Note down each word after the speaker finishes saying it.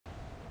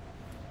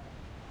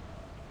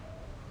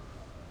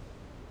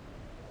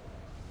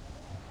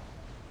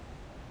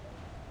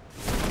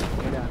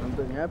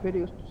यहाँ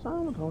फेरि यस्तो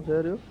सानो ठाउँ छ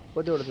यार यो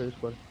कतिवटा छ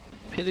यसको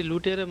फेरि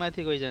लुटेर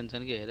माथि गइ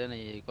जान्छन् के हेर न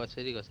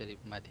कसरी कसरी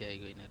माथि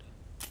आइगयो यिनीहरु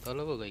तल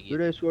पो गइ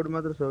दुईटा स्क्वाड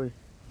मात्र छ ओइ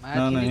माथि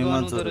नि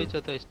गर्नु त रहेछ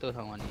त यस्तो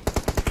ठाउँ अनि ओ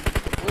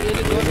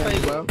यसले डोर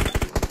पाइगयो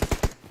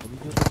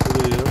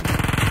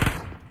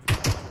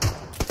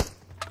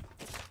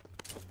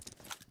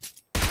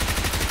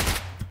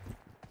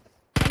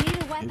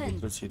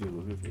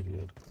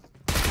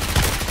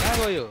कहाँ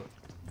गयो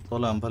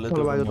तल हामफाले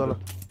तल भागयो तल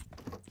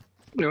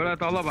एउटा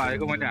तल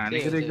भएको मैले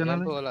हानेको छु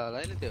एकजनाले होला होला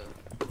हैन त्यो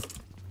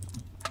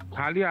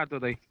खाली आतो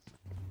दाइ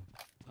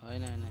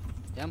हैन हैन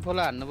याम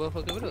फोला हान्नु भयो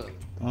फके ब्रो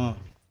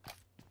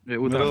ए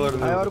उता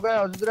आइ अर्को आइ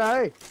हजुर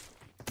आइ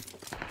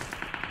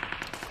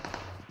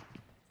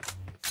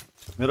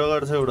मेरो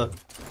गाडी छ एउटा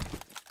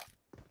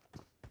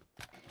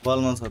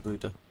बलमा छ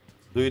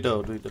दुईटा हो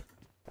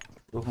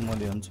रोख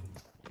मैले हान्छु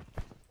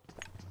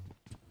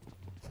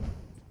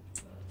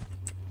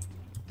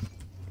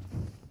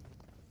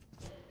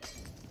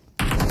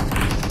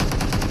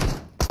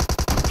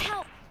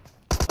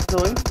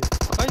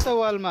खै त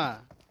वालमा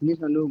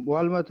निसानु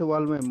वालमा छ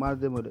वालमै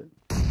मार्दै मरे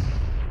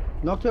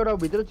नक्छ एउटा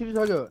भित्र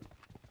चिरिसक्यो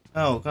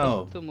कहाँ हो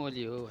त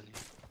मोली हो भने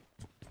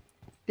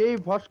त्यही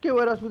फस्के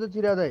भएर सुते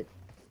चिरा दाइ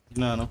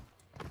न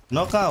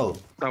कहाँ हो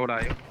तौडा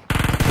आयो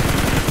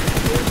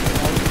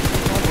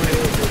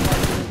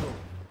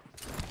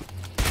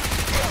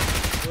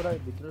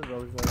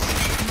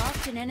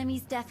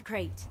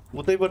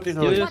उतैपट्टि छ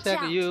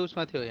यो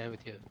उसमा थियो यहाँ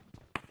थियो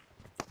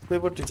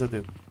उतैपट्टि छ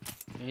त्यो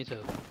यही छ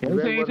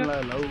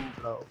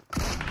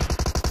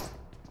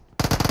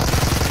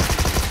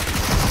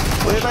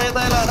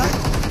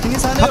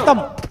खत्म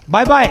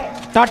bye bye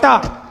tata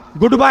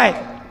good bye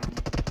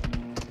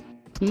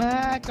मा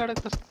कडक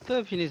कस्तो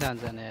फिनिश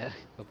हान्छ नि यार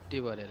कप्टी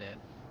भरेर यार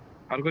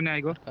अर्को नि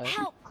आइगो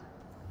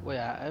ओइ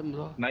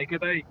नाइके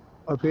दाइ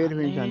अ फेरि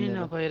फिनिश हान्ने न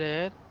भएर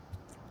यार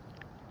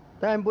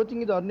टाइम पोचिङ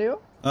धर्ने हो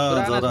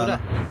जरा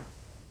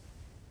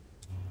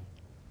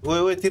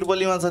ओइ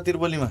तिरबलीमा छ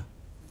तिरबलीमा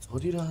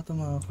झरिरहा त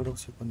मा कडक छ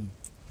पनि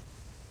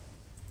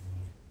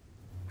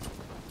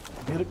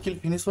मेरो किल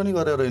फिनिश पनि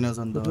गरेर हैन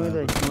छन् त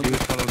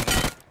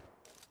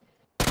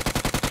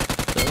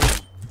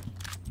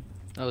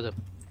आउँछ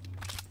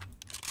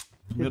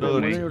मेरो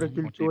एउटा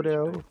किल चोरे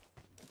हो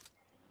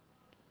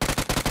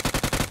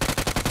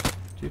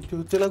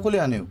त्यसलाई कसले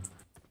हान्यो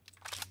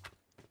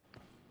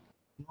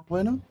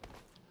नभएन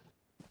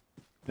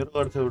मेरो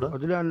गर्छ एउटा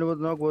हजुरले हान्नु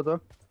पर्छ नगो त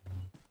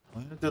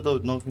हैन त्यो त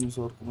नफिनिश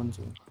अर्को पनि छ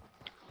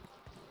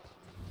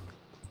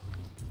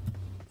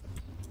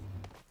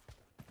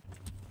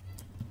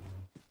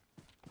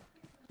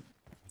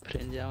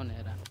फ्रेन्ड जाऊ न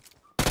हेर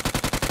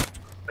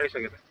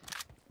आइसक्यो त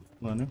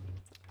भने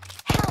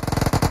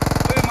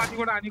ओए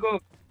माथिबाट हानेको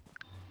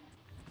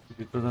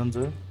भित्र जान्छ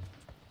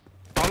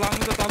तल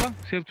आउनु त तल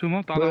सेफ छु म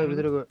तल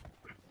भित्र गयो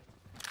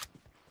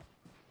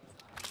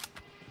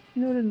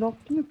यिनीहरुले नक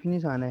किन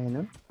फिनिश हाने हैन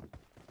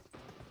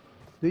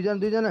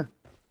दुईजना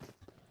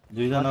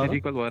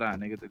रिकल भएर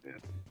हानेको त त्यो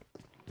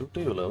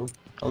एउटै होला हो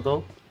आउ त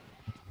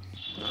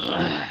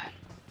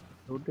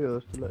एउटै हो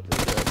जस्तो लाग्छ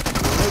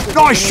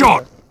nice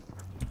shot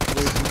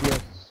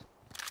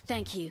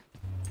Thank you.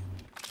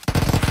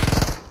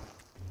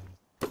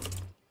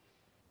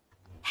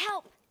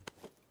 Help.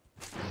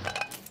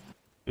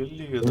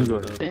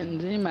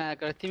 तेन्जी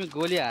माका तिमी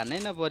गोली हार्नै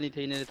नपर्ने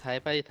थियो यिनीहरु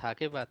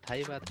थाकै बात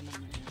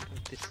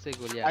त्यसै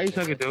गोली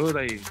आइसक्यो त्यो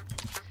दाइ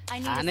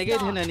हानेकै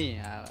थिएन नि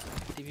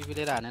टिभी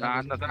प्लेयर हानेन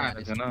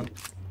छैन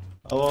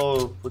अब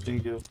पुचिङ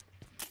थियो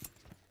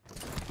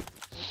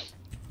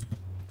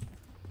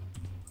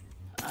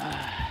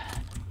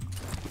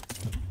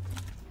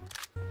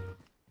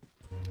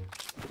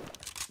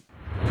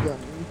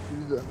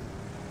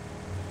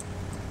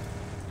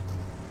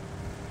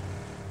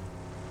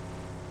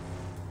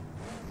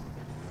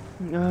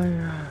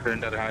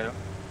रेंडर खायो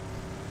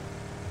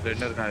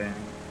रेंडर खाए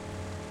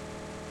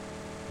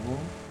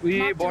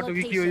ये बॉट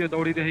की हो यो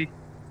दौड़ी रही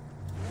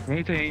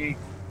यहीं से यहीं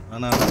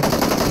ना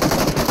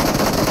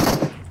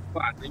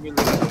बात नहीं मिल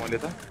रहा था मैले त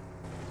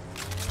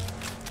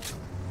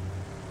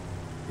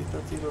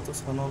यतातिर त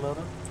छन होला र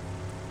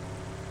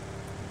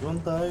जुन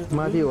त आयो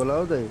माथि होला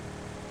हो दाइ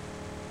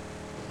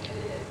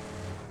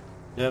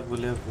ल्याएको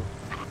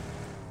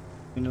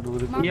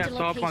यहाँ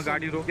शॉपमा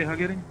गाडी रोके छ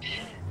के रे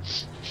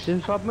तिन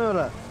शपमै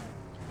होला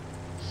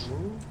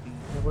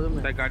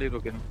त्यहाँ गाडी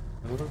रोकेन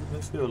एउटा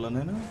त्यसै होला नि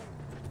हैन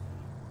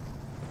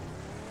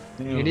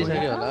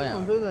हिडिसक्यो होला यहाँ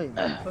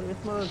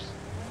यसमा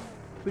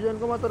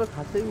पिजनको मात्र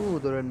खासै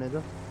हुँदो रहेन त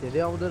धेरै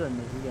आउँदो रहेन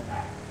क्या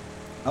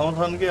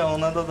आउँछन् के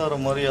आउन त तर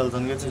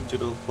मरिहाल्छन् के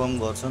छिटो कम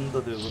गर्छन् त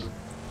त्यो गुरु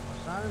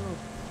सानो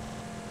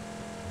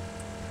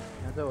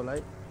यहाँ चाहिँ होला है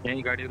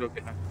यही गाडी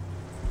रोकेन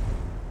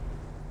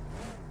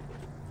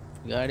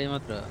गाडी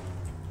मात्र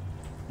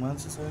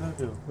मान्छे छैन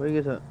के हो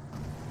भइगे छ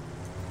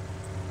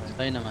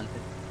छैन मान्छे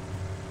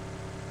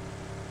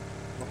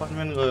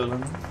अपार्टमेन्ट गयो होला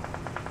नि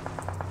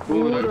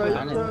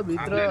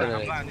भित्र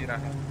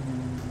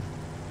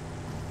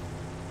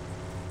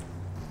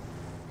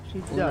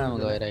नाम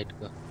गयो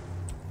राइटको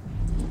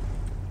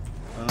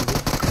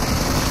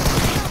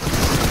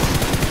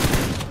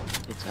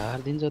चार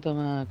दिन जता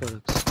मा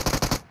कडक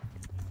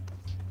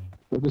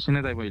त्यो सुने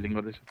दाइ हिलिङ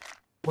गर्दैछ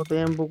म त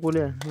एम्पो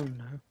कोले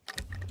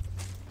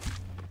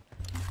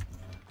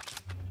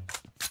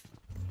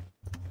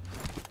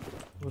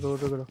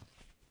रोड गयो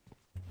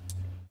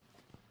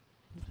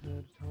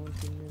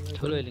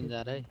ठुलो हिलिङ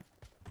जा रहा है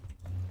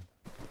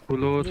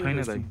ठुलो छैन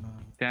दाइ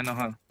त्यहाँ नह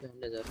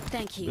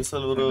Thank you.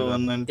 विशाल ब्रो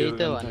 190 त्यही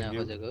त भन्ने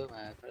खोजेको मा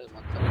कडक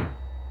मतलब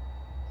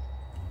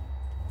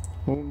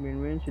हो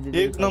मेन सिटी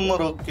एक नम्बर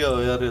हो क्या हो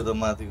यार यो त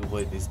माथिको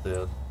पैदिस त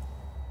यार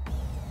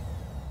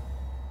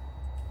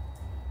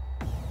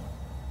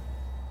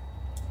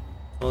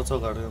छ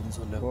गाडी हुन्छ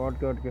ल्या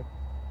गट के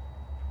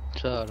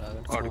चल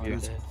अड्क्यो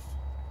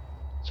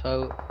छौ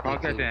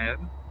क्या त्यहाँ यार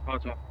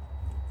छ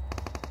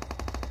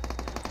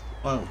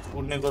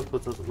उड्ने कसको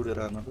छ उडेर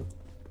आन त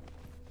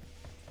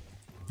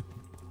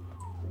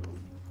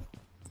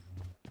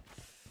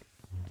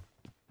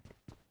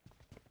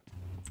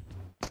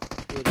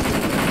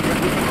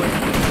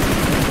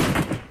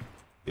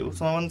यो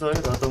सामान छ है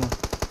रातोमा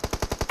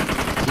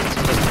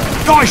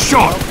Nice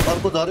shot!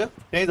 अर्को झर्यो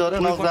त्यही झर्यो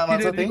नगजामा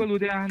छ त्यही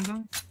लुदे आन्छ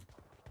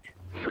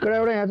कडा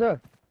एउटा यहाँ छ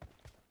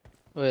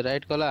ओए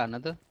राइट कला हान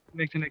त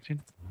एकछिन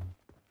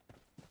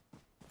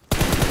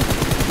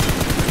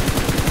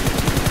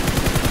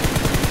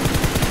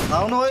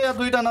आउनु हो या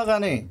दुईटा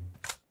नगाने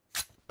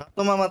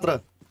रातोमा मात्र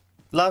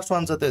लास्ट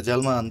वान छ त्यो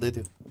झ्यालमा हान्दै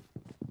थियो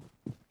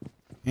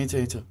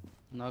यही छ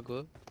नगो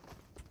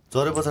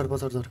झर्यो पछाडि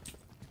झर्यो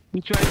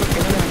पिछु आइको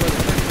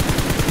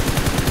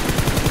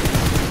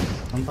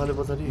अन्ताले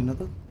पछाडि हिँड्न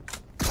त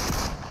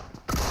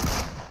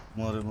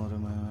मरे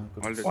माया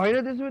होइन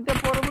त्यसमा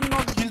त्यहाँ पर पनि न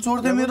किल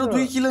छोड्दै मेरो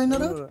 2 किल हैन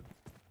र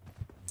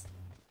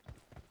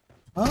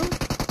ह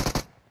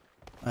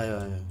आयो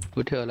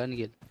उठ्यो होला नि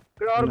गेल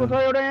कडा अर्को छ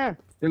एउटा यहाँ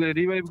त्यसले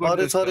रिभाइभ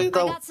अरे गर्छ सरी I त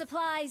got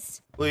supplies.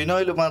 होइन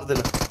अहिले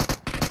मार्देला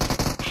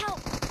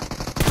Help.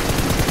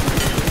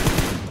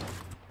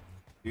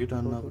 हिट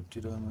हान्न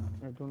उठिरहन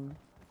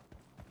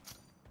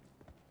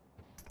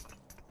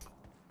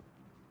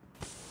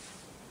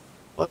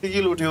कति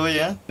किल उठ्यो हो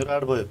यहाँ मेरो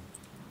 8 भयो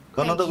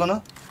गन त गन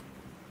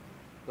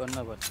गर्न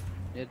पर्छ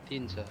मेरो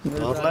 3 छ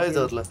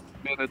झर्ला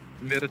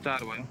मेरो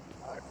 4 भयो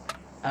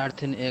 8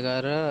 थिन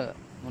 11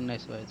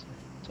 19 भएछ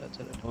चल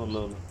ल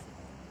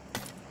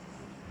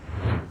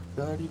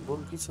गाडी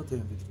बोल्की छ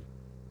त्यहाँ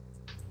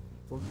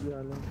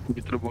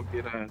भित्र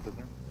बोकेर आएछ त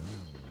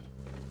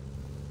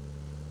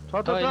छ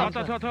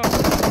छ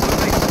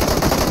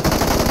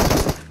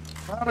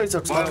कहाँ रहेछ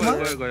ट्रकमा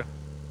गयो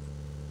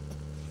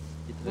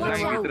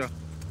भित्र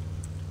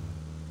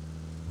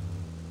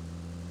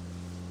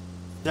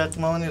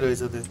स्याकमा पनि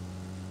रहेछ त्यो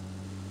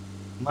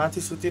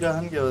माथि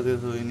सुतिरहन के हो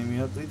त्यो एनिमी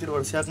हो दुई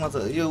तिनबाट स्याकमा छ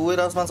यो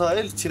वेयरहाउसमा छ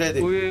है छिराइदे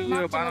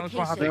उयो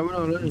बानाउसमा हात एउटा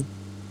होला नि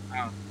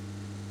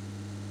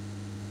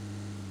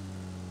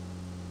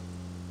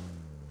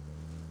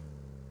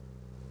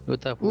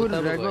उता पुरा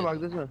राइटमा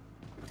भाग्दैछ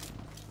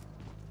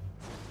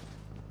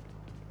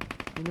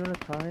यिनीहरु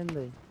थाहा छैन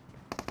दाइ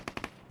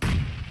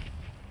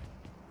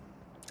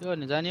के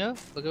गर्ने जाने हो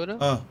ओकेबाट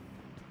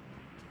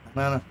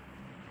ना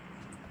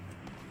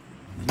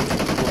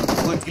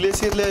कोही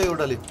ग्लेसियर ल्यायो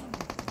एउटाले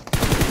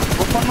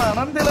ओपनमा हान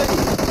नि त्यसलाई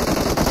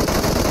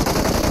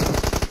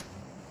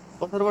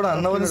पत्थरबाट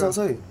हान्न पनि सक्छ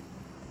है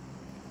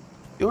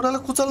एउटाले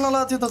कुचल्न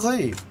लाग्थ्यो त खै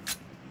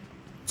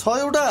छ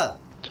एउटा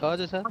छ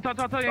जसा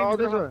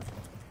आउँदैछ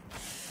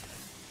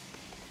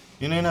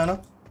हिँडेन हान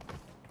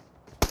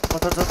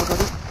पत्थर छ पत्थर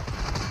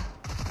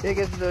एक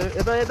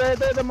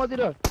यता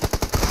मतिर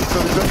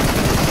भित्र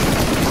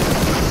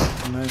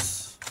नाइस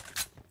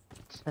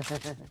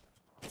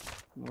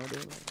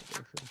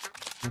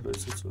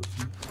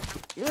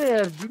यो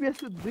यार जीपीएस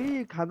तो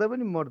 2 खादा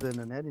पनि मर्दैन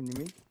यार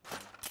इनिमी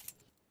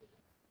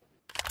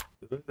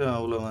त्यहाँ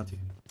आउला माथि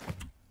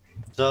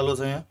जालो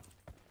छ यहाँ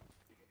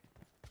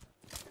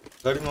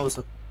गाडीमा बस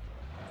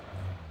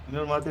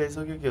यिनीहरु माथि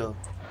आइसक्यो के हो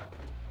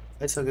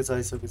आइसकेछ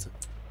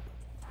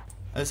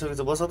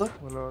बस त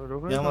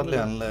यहाँ मारले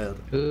हान्ला यार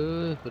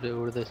पुरै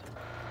उड्दैछ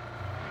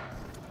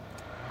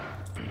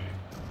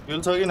किल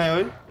छ कि नै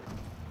है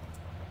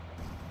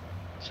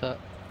छ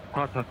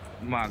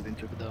म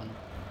हालिदिन्छु कुदाउनु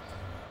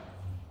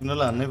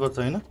यिनीहरुलाई हान्नै पर्छ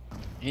हैन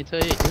यही छ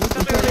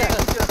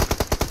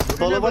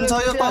तल पनि छ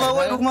यो तल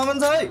ओइ रुखमा पनि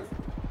छ है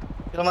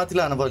त्यसलाई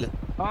माथिले हान पहिले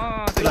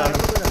त्यसलाई हान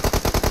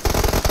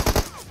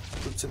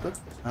पुग्छ त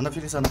हान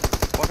फेरि सानो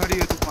पछाडी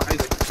यो रुखमा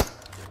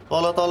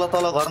आइसक्यो तल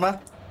घरमा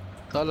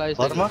तल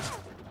घरमा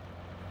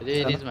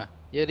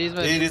यो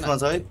रिजमा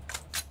छ है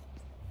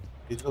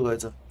भित्र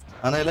गएछ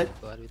हान यसलाई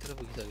घर भित्र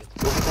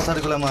पुगिसक्यो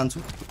पछाडिकोलाई म हान्छु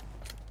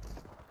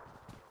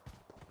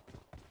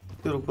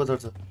त्यो रुख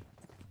पछाडि छ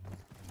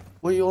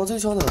ओइ यो अझै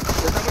छ त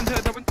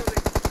यता पनि छ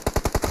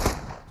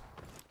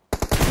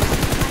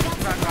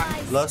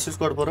लास्ट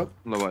स्क्वाड पर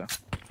ल भयो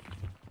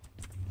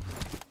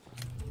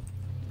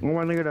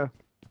उमाने केटा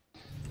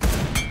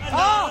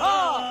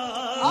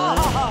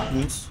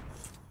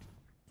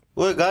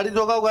ओइ गाडी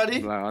जोगाऊ गाडी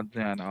ल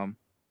अझै आन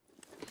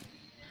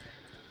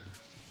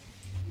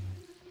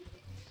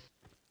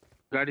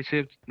गाडी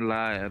सेफ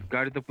ला यार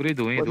गाडी त पुरै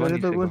धोइ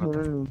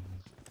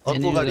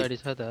अर्को गाडी गाडी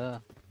छ त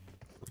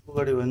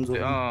अगाडि भन्छ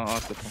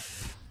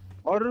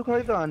अरु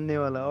खै त हान्ने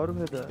वाला अरु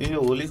खै त यो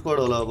होली स्क्वाड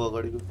होला अब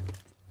अगाडिको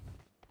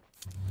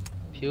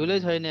फ्युलै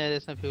छैन यार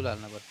यसमा फ्युल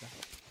हाल्नु पर्छ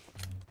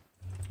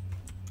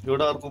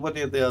एउटा अर्को पनि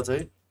यतै आछ है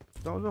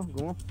जाऊ जाऊ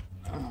घुमौ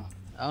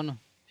आउनु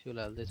फ्युल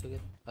हाल्दै छु के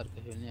अर्को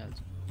फ्युल नि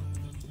हाल्छु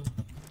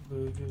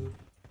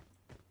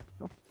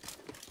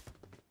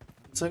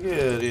छ के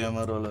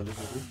एरियामा रोलाले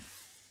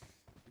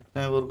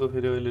स्नाइपरको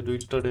फेरि अहिले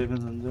दुईटा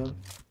ड्यामेज हुन्छ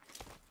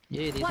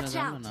यही रिसमा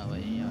जानु न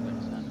भाइ यहाँ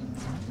अगाडि जानु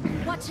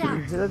Watch out!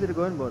 यतातिर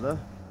गयो नि भयो त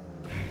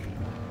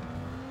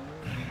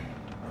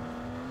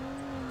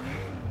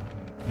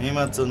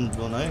हिमाचल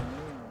जोन है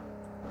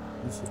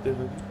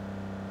सुतेको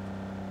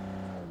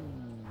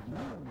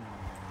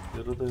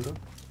हेरो त हेरो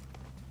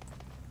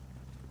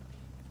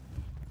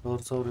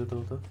सौर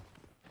यताउता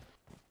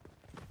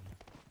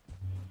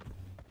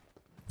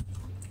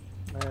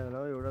आयो होला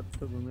एउटा त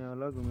घुम्यो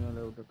होला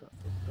एउटा त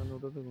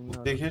घुम्यो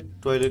होला देखे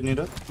टोयलेट निर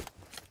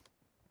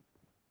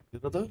हेर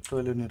त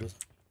टोयलेट निर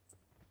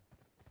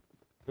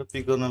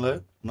पिक गर्नलाई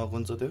नक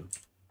हुन्छ त्यो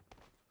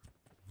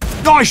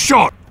Nice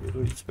shot!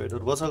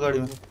 स्पाइडर बस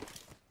गाडीमा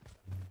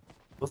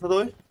बस त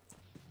भाइ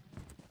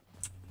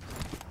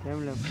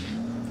ल्याम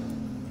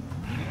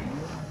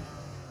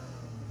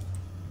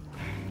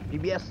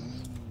DBS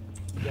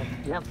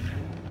यप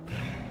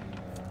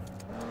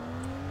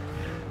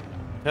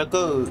ठ्याक्क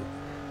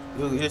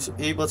यो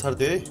यही पछाडि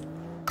थियो है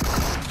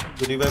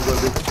रिभाइभ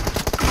गर्दै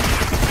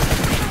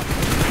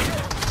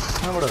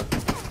कहाँबाट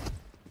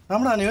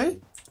हान्यो है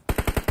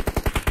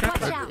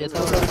Watch out! यता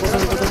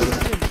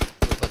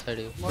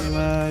पछाडि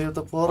यो त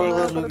परल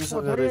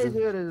लगिसक्यो रहेछ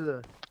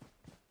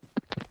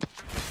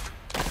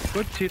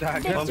कुछि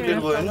राख्यो Victory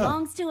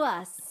belongs to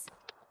us.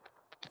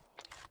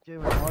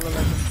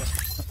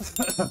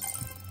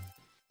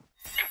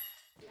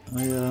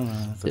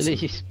 त्यसले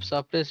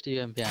सफ्टवेयर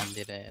टिएमपी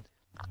हान्दिएर यार